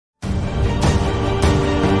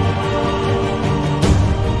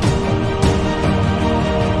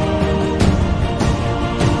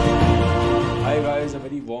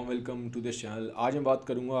This channel. आज मैं बात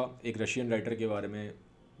करूंगा एक रशियन राइटर के बारे में।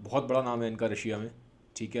 बहुत बड़ा नाम है इनका रशिया में,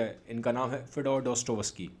 ठीक है। इनका नाम है फिडोर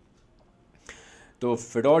डोस्टोवस्की। तो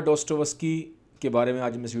फिडोर डोस्टोवस्की के बारे में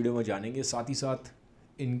आज हम इस वीडियो में जानेंगे। साथ ही साथ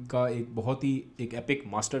इनका एक बहुत ही एक एपिक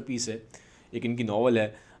मास्टरपीस है, एक इनकी नावल है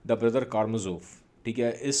द ब्रदर कारमाजोव, ठीक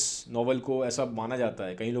है। इस नावल को ऐसा माना जाता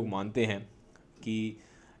है, कई लोग मानते हैं कि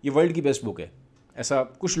ये वर्ल्ड की बेस्ट बुक है, ऐसा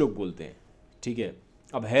कुछ लोग बोलते हैं, ठीक है।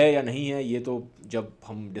 अब है या नहीं है ये तो जब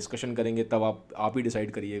हम डिस्कशन करेंगे तब आप ही डिसाइड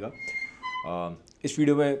करिएगा। इस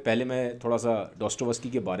वीडियो में पहले मैं थोड़ा सा डोस्टोवस्की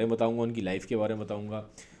के बारे में बताऊंगा, उनकी लाइफ के बारे में बताऊंगा,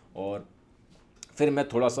 और फिर मैं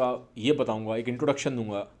थोड़ा सा ये बताऊंगा, एक इंट्रोडक्शन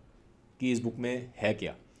दूंगा कि इस बुक में है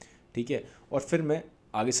क्या, ठीक है। और फिर मैं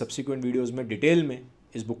आगे सब्सिक्वेंट वीडियोज़ में डिटेल में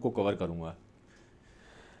इस बुक को कवर करूँगा।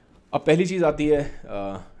 अब पहली चीज़ आती है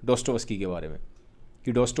डोस्टोवस्की के बारे में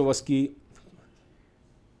कि डोस्टोवस्की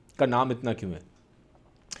का नाम इतना क्यों है।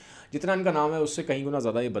 जितना इनका नाम है उससे कहीं गुना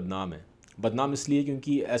ज़्यादा ये बदनाम है। बदनाम इसलिए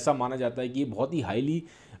क्योंकि ऐसा माना जाता है कि ये बहुत ही हाईली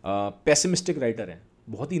पेसिमिस्टिक राइटर हैं,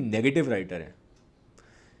 बहुत ही नेगेटिव राइटर हैं,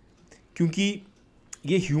 क्योंकि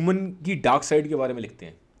ये ह्यूमन की डार्क साइड के बारे में लिखते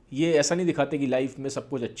हैं। ये ऐसा नहीं दिखाते कि लाइफ में सब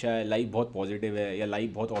कुछ अच्छा है, लाइफ बहुत पॉजिटिव है, या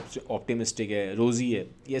लाइफ बहुत ऑप्टिमिस्टिक है, रोज़ी है,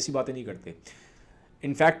 ये ऐसी बातें नहीं करते।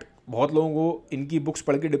 इनफैक्ट बहुत लोगों को इनकी बुक्स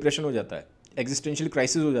पढ़ के डिप्रेशन हो जाता है, एग्जिस्टेंशियल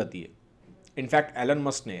क्राइसिस हो जाती है। इनफैक्ट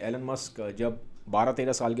एलन मस्क जब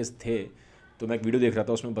 12-13 साल के थे तो मैं एक वीडियो देख रहा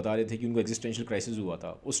था, उसमें बता रहे थे कि उनको एग्जिस्टेंशियल क्राइसिस हुआ था।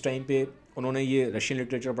 उस टाइम पे उन्होंने ये रशियन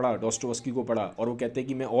लिटरेचर पढ़ा, डोस्टोवस्की को पढ़ा, और वो कहते हैं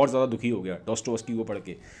कि मैं और ज़्यादा दुखी हो गया डोस्टोवस्की को पढ़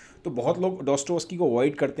के। तो बहुत लोग डोस्टोवस्की को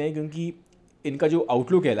अवॉइड करते हैं क्योंकि इनका जो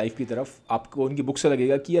आउटलुक है लाइफ की तरफ, आपको उनकी बुक से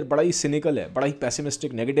लगेगा कि यार बड़ा ही सिनिकल है, बड़ा ही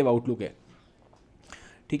पेसिमिस्टिक नेगेटिव आउटलुक है,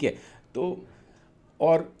 ठीक है। तो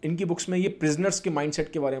और इनकी बुक्स में ये प्रिजनर्स के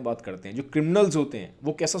माइंडसेट के बारे में बात करते हैं। जो क्रिमिनल्स होते हैं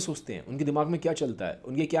वो कैसा सोचते हैं, उनके दिमाग में क्या चलता है,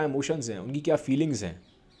 उनके क्या इमोशंस हैं, उनकी क्या फीलिंग्स हैं,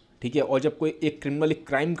 ठीक है। और जब कोई एक क्रिमिनल एक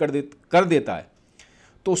क्राइम कर देता है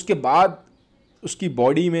तो उसके बाद उसकी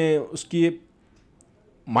बॉडी में, उसकी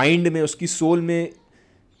माइंड में, उसकी सोल में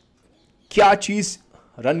क्या चीज़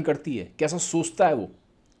रन करती है, कैसा सोचता है वो,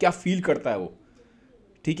 क्या फील करता है वो,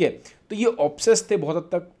 ठीक है। तो ये ऑब्सेस थे बहुत हद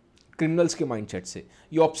तक क्रिमिनल्स के माइंडसेट से।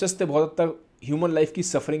 ये ऑब्सेस थे बहुत हद तक ह्यूमन लाइफ की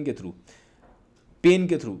सफरिंग के थ्रू, पेन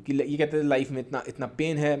के थ्रू, कि ये कहते थे लाइफ में इतना इतना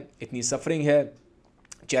पेन है, इतनी सफरिंग है।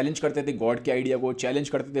 चैलेंज करते थे गॉड के आइडिया को, चैलेंज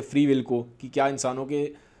करते थे फ्री विल को, कि क्या इंसानों के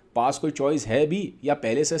पास कोई चॉइस है भी, या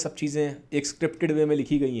पहले से सब चीज़ें एक स्क्रिप्टेड वे में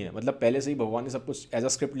लिखी गई हैं। मतलब पहले से ही भगवान ने सब कुछ एज अ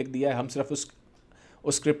स्क्रिप्ट लिख दिया है, हम सिर्फ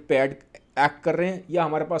उस स्क्रिप्ट पे एक्ट कर रहे हैं, या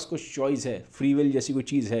हमारे पास कुछ चॉइस है, फ्री विल जैसी कोई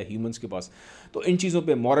चीज़ है ह्यूमंस के पास। तो इन चीज़ों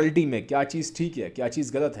पे, मॉरलिटी में क्या चीज़ ठीक है, क्या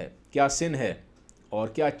चीज़ गलत है, क्या सिन है और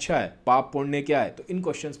क्या अच्छा है, पाप पुण्य क्या है, तो इन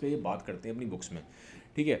क्वेश्चंस पे ये बात करते हैं अपनी बुक्स में,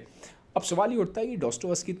 ठीक है। अब सवाल ये उठता है कि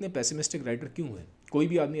डोस्टोवस्की इतने पेसिमिस्टिक राइटर क्यों है। कोई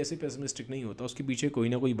भी आदमी ऐसे पेसिमिस्टिक नहीं होता, उसके पीछे कोई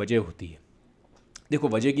ना कोई वजह होती है। देखो,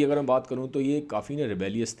 वजह की अगर मैं बात करूँ तो ये काफ़ी ना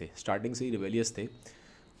रिबेलियस थे, स्टार्टिंग से ही रिबेलियस थे,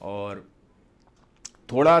 और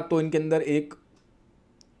थोड़ा तो इनके अंदर एक,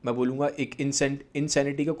 मैं बोलूँगा एक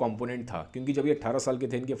इंसैनिटी का कंपोनेंट था, क्योंकि जब ये 18 साल के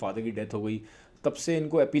थे, इनके फादर की डेथ हो गई, तब से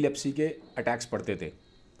इनको एपिलेप्सी के अटैक्स पड़ते थे,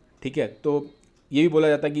 ठीक है। तो ये भी बोला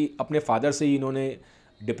जाता है कि अपने फादर से ही इन्होंने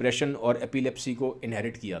डिप्रेशन और एपिलेप्सी को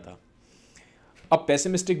इनहेरिट किया था। अब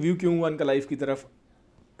पेसिमिस्टिक व्यू क्यों हुआ इनका लाइफ की तरफ,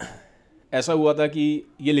 ऐसा हुआ था कि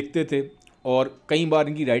ये लिखते थे, और कई बार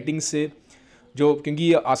इनकी राइटिंग से जो, क्योंकि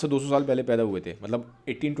ये आज से 200 साल पहले पैदा हुए थे, मतलब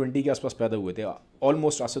 1820 के आसपास पैदा हुए थे,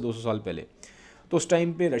 ऑलमोस्ट आज से 200 साल पहले। तो उस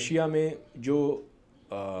टाइम पे रशिया में जो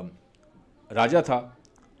राजा था,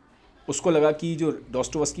 उसको लगा कि जो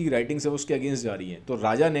डोस्टोवस्की की राइटिंग्स है वो उसके अगेंस्ट जा रही हैं। तो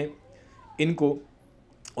राजा ने इनको,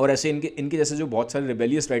 और ऐसे इनके जैसे जो बहुत सारे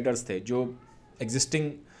रिबेलियस राइटर्स थे, जो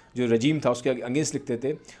एग्जिस्टिंग जो रजीम था उसके अगेंस्ट लिखते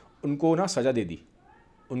थे, उनको ना सज़ा दे दी।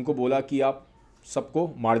 उनको बोला कि आप सबको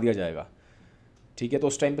मार दिया जाएगा, ठीक है। तो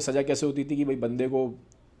उस टाइम पे सज़ा कैसे होती थी कि भाई बंदे को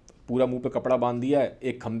पूरा मुंह पे कपड़ा बांध दिया है,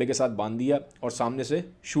 एक खंबे के साथ बांध दिया, और सामने से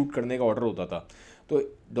शूट करने का ऑर्डर होता था। तो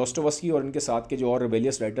डोस्टोवस्की और इनके साथ के जो और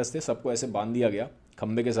रिबेलियस राइटर्स थे, सबको ऐसे बांध दिया गया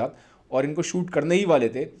खंबे के साथ, और इनको शूट करने ही वाले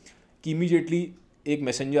थे कि इमीडिएटली एक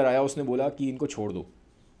मैसेंजर आया, उसने बोला कि इनको छोड़ दो।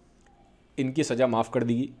 इनकी सज़ा माफ़ कर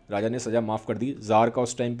दी, राजा ने सज़ा माफ़ कर दी। ज़ार का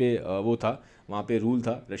उस टाइम पे वो था, वहाँ पे रूल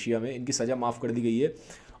था रशिया में, इनकी सज़ा माफ़ कर दी गई है,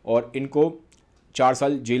 और इनको 4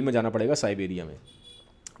 साल जेल में जाना पड़ेगा साइबेरिया में।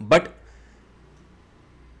 बट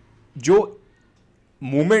जो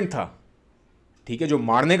मूवमेंट था, ठीक है, जो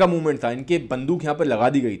मारने का मूवमेंट था, इनके बंदूक यहाँ पर लगा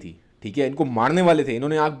दी गई थी, ठीक है, इनको मारने वाले थे,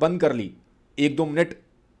 इन्होंने आँख बंद कर ली, 1-2 मिनट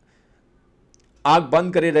आँख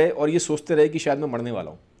बंद करे रहे और ये सोचते रहे कि शायद मैं मरने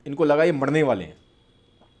वाला हूँ। इनको लगा ये मरने वाले हैं।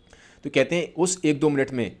 तो कहते हैं उस 1-2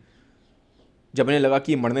 मिनट में जब इन्हें लगा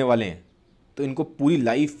कि ये मरने वाले हैं, तो इनको पूरी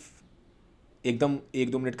लाइफ एकदम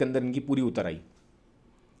 1-2 मिनट के अंदर इनकी पूरी उतर आई,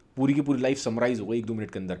 पूरी की पूरी लाइफ समराइज हो गई 1-2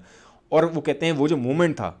 मिनट के अंदर। और वो कहते हैं वो जो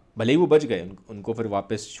मोमेंट था, भले ही वो बच गए, उनको फिर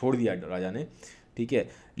वापस छोड़ दिया राजा ने, ठीक है,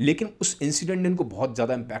 लेकिन उस इंसिडेंट ने उनको बहुत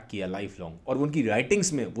ज़्यादा इम्पैक्ट किया लाइफ लॉन्ग, और उनकी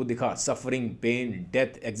राइटिंग्स में वो दिखा, suffering, pen,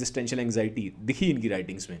 death, existential anxiety दिखी इनकी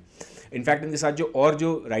राइटिंग्स में। इनफैक्ट इनके साथ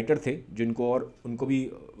जो राइटर थे जिनको और उनको भी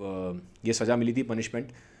ये सज़ा मिली थी,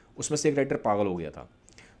 पनिशमेंट, उसमें से एक राइटर पागल हो गया था।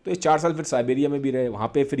 तो ये 4 साल फिर साइबेरिया में भी रहे, वहाँ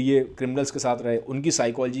पे फिर ये क्रिमिनल्स के साथ रहे, उनकी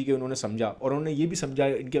साइकोलॉजी के उन्होंने समझा, और उन्होंने ये भी समझा,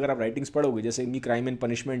 इनकी अगर आप राइटिंग्स पढ़ोगे, जैसे इनकी क्राइम एंड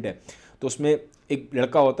पनिशमेंट है, तो उसमें एक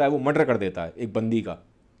लड़का होता है, वो मर्डर कर देता है एक बंदी का,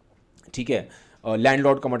 ठीक है,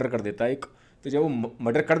 लैंडलॉर्ड का मर्डर कर देता है एक। तो जब वो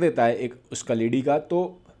मर्डर कर देता है एक उसका लेडी का,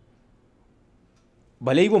 तो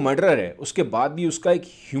भले ही वो मर्डरर है, उसके बाद भी उसका एक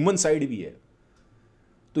ह्यूमन साइड भी है।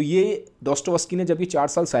 तो ये डॉस्टोवस्की ने जब ये 4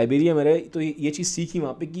 साल साइबेरिया में रहे, तो ये चीज़ सीखी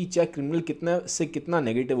वहाँ पे कि चाहे क्रिमिनल कितना से कितना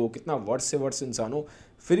नेगेटिव हो, कितना वर्स से वर्स इंसान हो,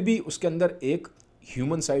 फिर भी उसके अंदर एक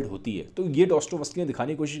ह्यूमन साइड होती है। तो ये डॉस्टोवस्की ने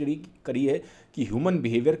दिखाने की कोशिश करी है कि ह्यूमन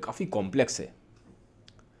बिहेवियर काफ़ी कॉम्प्लेक्स है,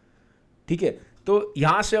 ठीक है। तो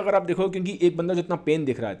यहाँ से अगर आप देखो, क्योंकि एक बंदा जितना पेन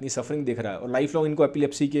दिख रहा है, इतनी सफरिंग दिख रहा है, और लाइफ लॉन्ग इनको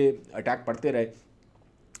एपिलेप्सी के अटैक पड़ते रहे,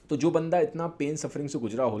 तो जो बंदा इतना पेन सफरिंग से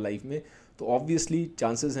गुजरा हो लाइफ में, तो ऑब्वियसली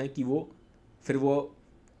चांसेस हैं कि वो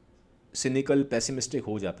सिनिकल, पेसिमिस्टिक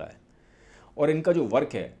हो जाता है। और इनका जो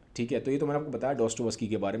वर्क है, ठीक है, तो ये तो मैंने आपको बताया डॉस्टोवस्की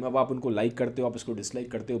के बारे में। अब आप उनको लाइक करते हो, आप इसको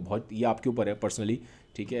डिसलाइक करते हो, बहुत ये आपके ऊपर है पर्सनली,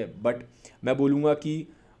 ठीक है। बट मैं बोलूँगा कि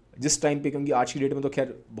जिस टाइम पे, क्योंकि आज की डेट में तो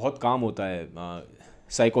खैर बहुत काम होता है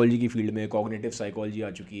साइकोलॉजी की फील्ड में, कॉग्निटिव साइकोलॉजी आ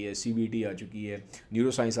चुकी है, CBT आ चुकी है,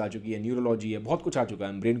 न्यूरो साइंस आ चुकी है, न्यूरोलॉजी है, बहुत कुछ आ चुका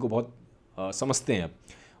है, हम ब्रेन को बहुत समझते हैं।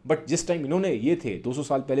 बट जिस टाइम इन्होंने ये थे 200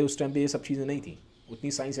 साल पहले, उस टाइम पे ये सब चीज़ें नहीं थी,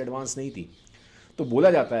 उतनी साइंस एडवांस नहीं थी। तो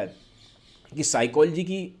बोला जाता है कि साइकोलॉजी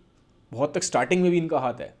की बहुत तक स्टार्टिंग में भी इनका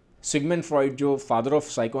हाथ है। सिगमंड फ्रॉइड, जो फादर ऑफ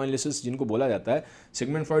साइकोएनालिसिस जिनको बोला जाता है,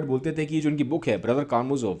 सिगमंड फ्रॉइड बोलते थे कि जो उनकी बुक है ब्रदर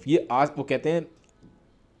कारामाज़ोव, ये आज वो कहते हैं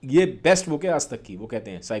ये बेस्ट बुक है आज तक की, वो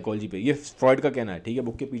कहते हैं साइकोलॉजी पे, ये फ्रॉइड का कहना है, ठीक है।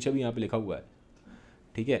 बुक के पीछे भी यहाँ पे लिखा हुआ है,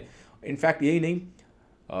 ठीक है। इनफैक्ट यही नहीं,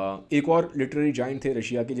 एक और लिटरेरी जाइंट थे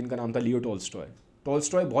रशिया के जिनका नाम था लियो टॉल्स्टॉय।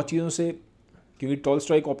 टॉल्स्टॉय बहुत चीज़ों से, क्योंकि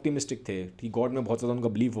टॉल्स्टॉय एक ऑप्टिमिस्टिक थे, ठीक, गॉड में बहुत ज़्यादा उनका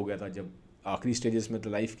बिलीव हो गया था जब आखिरी स्टेजेस में थे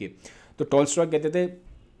लाइफ के। तो टॉल्स्टॉय कहते थे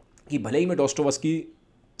कि भले ही मैं डॉस्टोवस्की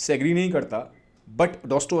से एग्री नहीं करता, बट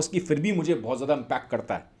डॉस्टोवस्की फिर भी मुझे बहुत ज़्यादा इम्पैक्ट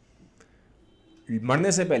करता है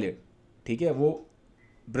मरने से पहले, ठीक है। वो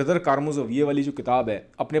ब्रदर कारामाज़ोव, ये वाली जो किताब है,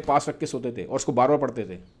 अपने पास रख के सोते थे और उसको बार बार पढ़ते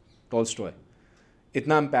थे टॉल्स्टॉय,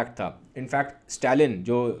 इतना इम्पैक्ट था। इनफैक्ट स्टालिन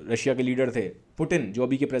जो रशिया के लीडर थे, पुतिन जो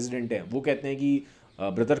अभी के प्रेसिडेंट हैं, वो कहते हैं कि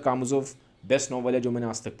ब्रदर कारामाज़ोव बेस्ट नॉवल है जो मैंने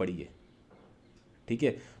आज तक पढ़ी है, ठीक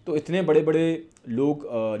है। तो इतने बड़े बड़े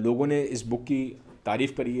लोगों ने इस बुक की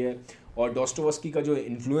तारीफ़ करी है, और डॉस्टोवस्की का जो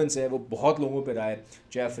इन्फ्लुएंस है वो बहुत लोगों पे रहा है,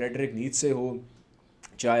 चाहे फ्रेडरिक नीत्शे हो,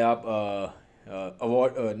 चाहे आप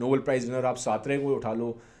अवार्ड नोबेल प्राइज़ विनर आप सात्रे को उठा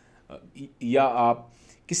लो, या आप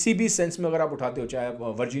किसी भी सेंस में अगर आप उठाते हो, चाहे आप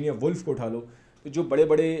वर्जीनिया वुल्फ को उठा लो, तो जो बड़े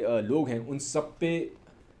बड़े लोग हैं उन सब पे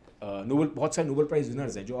बहुत सारे नोबेल प्राइज़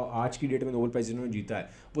विनर्स हैं जो आज की डेट में नोबेल प्राइज़ विनर जीता है,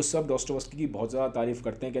 वो सब डॉस्टोवस्की की बहुत ज़्यादा तारीफ़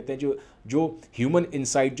करते हैं। कहते हैं जो ह्यूमन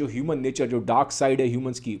इनसाइट, जो ह्यूमन नेचर, जो डार्क साइड है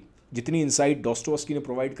ह्यूमंस की, जितनी इनसाइट डॉस्टोवस्की ने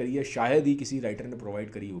प्रोवाइड करी है, शायद ही किसी राइटर ने प्रोवाइड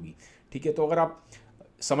करी होगी, ठीक है। तो अगर आप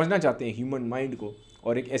समझना चाहते हैं ह्यूमन माइंड को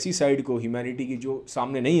और एक ऐसी साइड को ह्यूमैनिटी की जो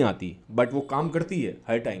सामने नहीं आती बट वो काम करती है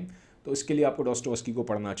हर टाइम, तो इसके लिए आपको डॉस्टोवस्की को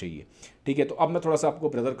पढ़ना चाहिए, ठीक है। तो अब मैं थोड़ा सा आपको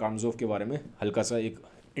ब्रदर कारामाज़ोव के बारे में हल्का सा एक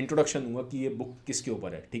इंट्रोडक्शन दूंगा कि ये बुक किसके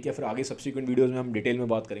ऊपर है, ठीक है। फिर आगे सब्सिक्वेंट वीडियोस में हम डिटेल में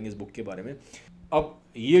बात करेंगे इस बुक के बारे में। अब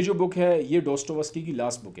ये जो बुक है, ये डॉस्टोवस्की की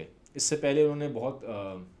लास्ट बुक है। इससे पहले उन्होंने बहुत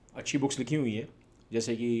अच्छी बुक्स लिखी हुई हैं,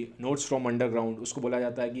 जैसे कि नोट्स फ्रॉम अंडरग्राउंड, उसको बोला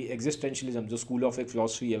जाता है कि एग्जिस्टेंशियलिज्म जो स्कूल ऑफ एक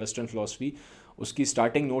फ़िलासफ़ी है, वेस्टर्न फ़िलासफ़ी, उसकी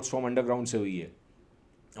स्टार्टिंग नोट्स फ्रॉम अंडरग्राउंड से हुई है।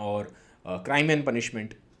 और क्राइम एंड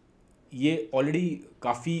पनिशमेंट, ये ऑलरेडी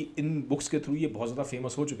काफ़ी इन बुक्स के थ्रू ये बहुत ज़्यादा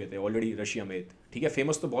फेमस हो चुके थे ऑलरेडी रशिया में, ठीक है।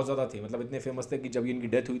 फेमस तो बहुत ज़्यादा थे, मतलब इतने फेमस थे कि जब इनकी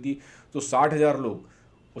डेथ हुई थी तो 60,000 लोग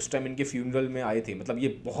उस टाइम इनके फ्यूनरल में आए थे। मतलब ये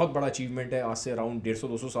बहुत बड़ा अचीवमेंट है आज से अराउंड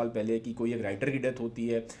 150-200 साल पहले कि कोई एक राइटर की डेथ होती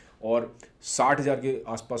है और 60,000 के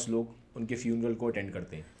आसपास लोग उनके फ्यूनरल को अटेंड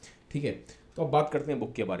करते हैं, ठीक है। तो अब बात करते हैं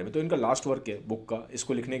बुक के बारे में। तो इनका लास्ट वर्क है बुक का,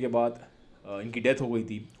 इसको लिखने के बाद इनकी डेथ हो गई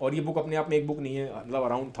थी। और ये बुक अपने आप में एक बुक नहीं है, मतलब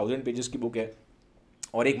अराउंड 1000 पेजेस की बुक है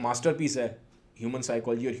और एक मास्टरपीस है ह्यूमन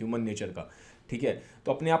साइकोलॉजी और ह्यूमन नेचर का, ठीक है।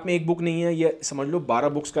 तो अपने आप में एक बुक नहीं है, ये समझ लो 12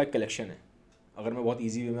 बुक्स का एक कलेक्शन है, अगर मैं बहुत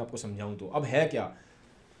ईजी वे में आपको समझाऊं तो। अब है क्या,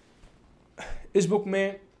 इस बुक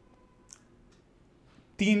में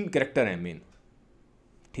 3 कैरेक्टर हैं मेन,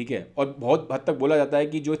 ठीक है। और बहुत हद तक बोला जाता है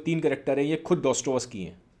कि जो 3 कैरेक्टर हैं ये खुद डॉस्टोवस्की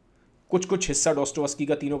हैं, कुछ हिस्सा डॉस्टोवस्की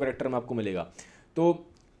का तीनों कैरेक्टर में आपको मिलेगा। तो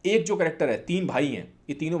एक जो कैरेक्टर है, 3 भाई हैं,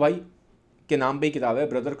 ये तीनों भाई के नाम पे ही किताब है,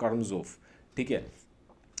 ब्रदर कारामाज़ोव, ठीक है।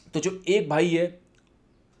 तो जो एक भाई है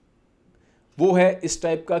वो है इस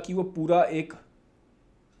टाइप का कि वो पूरा एक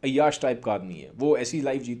अय्याश टाइप का आदमी है। वो ऐसी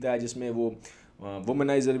लाइफ जीता है जिसमें वो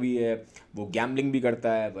वुमनाइज़र भी है, वो गैम्बलिंग भी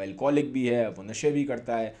करता है, वो एल्कोहलिक भी है, वो नशे भी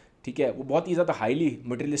करता है, ठीक है। वो बहुत ही ज़्यादा हाईली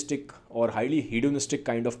मटेरियलिस्टिक और हाईली हीडोनिस्टिक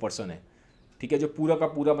काइंड ऑफ पर्सन है, ठीक है, जो पूरा का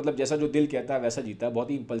पूरा मतलब जैसा जो दिल कहता है वैसा जीता है,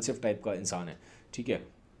 बहुत ही इंपल्सिव टाइप का इंसान है, ठीक है।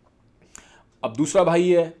 अब दूसरा भाई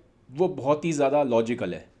है, वो बहुत ही ज़्यादा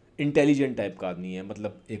लॉजिकल है, इंटेलिजेंट टाइप का आदमी है,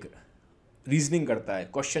 मतलब एक रीजनिंग करता है,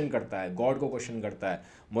 क्वेश्चन करता है, गॉड को क्वेश्चन करता है,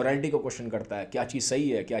 मोरालिटी को क्वेश्चन करता है, क्या चीज़ सही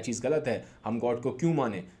है, क्या चीज़ गलत है, हम गॉड को क्यों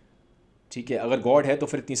माने, ठीक है। अगर गॉड है तो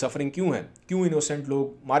फिर इतनी सफरिंग क्यों है, क्यों इनोसेंट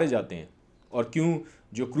लोग मारे जाते हैं, और क्यों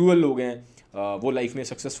जो क्रूअल लोग हैं वो लाइफ में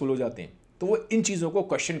सक्सेसफुल हो जाते हैं। तो वो इन चीज़ों को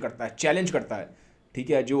क्वेश्चन करता है, चैलेंज करता है, ठीक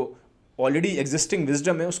है। जो ऑलरेडी एग्जिस्टिंग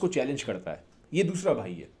विजडम है उसको चैलेंज करता है। ये दूसरा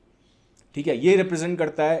भाई है, ठीक है। ये रिप्रेजेंट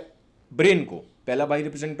करता है ब्रेन को। पहला भाई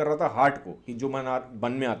रिप्रेजेंट कर रहा था हार्ट को, कि जो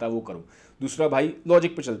मन में आता है वो करो। दूसरा भाई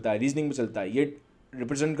लॉजिक पे चलता है, रीजनिंग पे चलता है, ये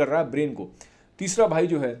रिप्रेजेंट कर रहा है ब्रेन को। तीसरा भाई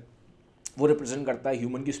जो है वो रिप्रेजेंट करता है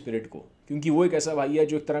ह्यूमन की स्पिरिट को, क्योंकि वो एक ऐसा भाई है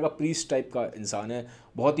जो एक तरह का प्रीस्ट टाइप का इंसान है,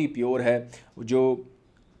 बहुत ही प्योर है, जो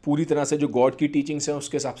पूरी तरह से जो गॉड की टीचिंग्स हैं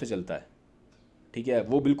उसके हिसाब से चलता है, ठीक है।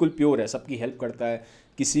 वो बिल्कुल प्योर है, सबकी हेल्प करता है,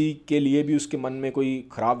 किसी के लिए भी उसके मन में कोई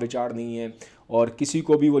ख़राब विचार नहीं है, और किसी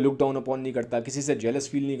को भी वो लुक डाउन अपॉन नहीं करता, किसी से जेलस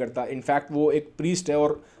फील नहीं करता। इनफैक्ट वो एक प्रीस्ट है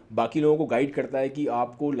और बाकी लोगों को गाइड करता है कि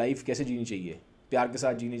आपको लाइफ कैसे जीनी चाहिए, प्यार के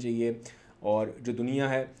साथ जीनी चाहिए, और जो दुनिया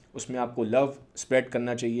है उसमें आपको लव स्प्रेड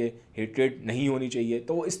करना चाहिए, हेट्रेड नहीं होनी चाहिए।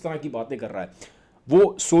 तो वो इस तरह की बातें कर रहा है,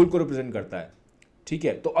 वो सोल को रिप्रेजेंट करता है, ठीक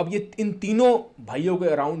है। तो अब ये इन तीनों भाइयों के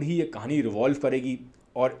अराउंड ही ये कहानी रिवॉल्व करेगी,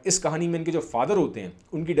 और इस कहानी में इनके जो फादर होते हैं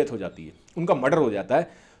उनकी डेथ हो जाती है, उनका मर्डर हो जाता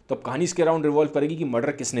है। तो अब कहानी इसके अराउंड रिवॉल्व करेगी कि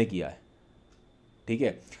मर्डर किसने किया है, ठीक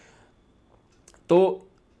है। तो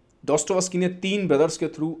डॉस्टोवस्की ने 3 ब्रदर्स के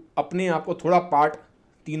थ्रू अपने आप को थोड़ा पार्ट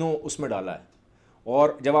तीनों उसमें डाला है,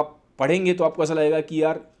 और जब आप पढ़ेंगे तो आपको ऐसा लगेगा कि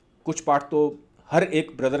यार कुछ पार्ट तो हर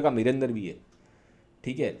एक ब्रदर का मेरे अंदर भी है,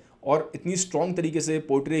 ठीक है। और इतनी स्ट्रॉन्ग तरीके से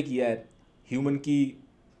पोर्ट्रे किया है ह्यूमन की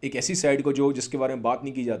एक ऐसी साइड को जो जिसके बारे में बात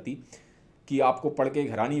नहीं की जाती, कि आपको पढ़ के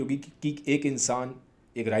हैरानी होगी कि एक इंसान,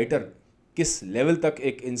 एक राइटर किस लेवल तक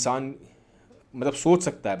एक इंसान मतलब सोच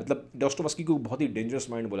सकता है। मतलब डॉस्टोवस्की को बहुत ही डेंजरस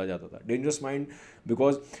माइंड बोला जाता था, डेंजरस माइंड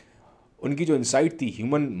बिकॉज उनकी जो इंसाइट थी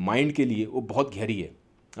ह्यूमन माइंड के लिए वो बहुत गहरी है।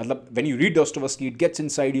 मतलब when you read डॉस्टोवस्की it gets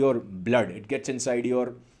inside your blood, it gets inside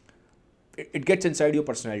your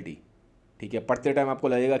personality, ठीक है। पढ़ते टाइम आपको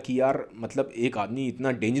लगेगा कि यार मतलब एक आदमी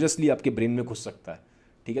इतना डेंजरसली आपके ब्रेन में घुस सकता है,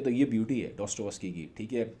 ठीक है। तो ये ब्यूटी है डॉस्टोवस्की की,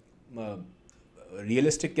 ठीक है।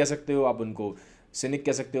 रियलिस्टिक कह सकते हो आप उनको, सिनिक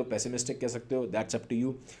कह सकते हो, पेसिमिस्टिक कह सकते हो, दैट्स अप टू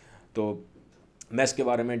यू। तो मैं इसके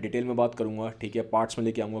बारे में डिटेल में बात करूँगा, ठीक है, पार्ट्स में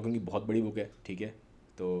लेके आऊँगा क्योंकि बहुत बड़ी बुक है, ठीक है।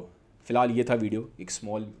 तो फिलहाल ये था वीडियो, एक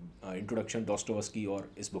स्मॉल इंट्रोडक्शन डॉस्टोवस्की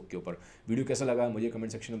और इस बुक के ऊपर। वीडियो कैसा लगा मुझे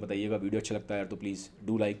कमेंट सेक्शन में बताइएगा। वीडियो अच्छा लगता है यार तो please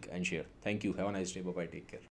do like and share. Thank you, have a nice day, bye bye, take care.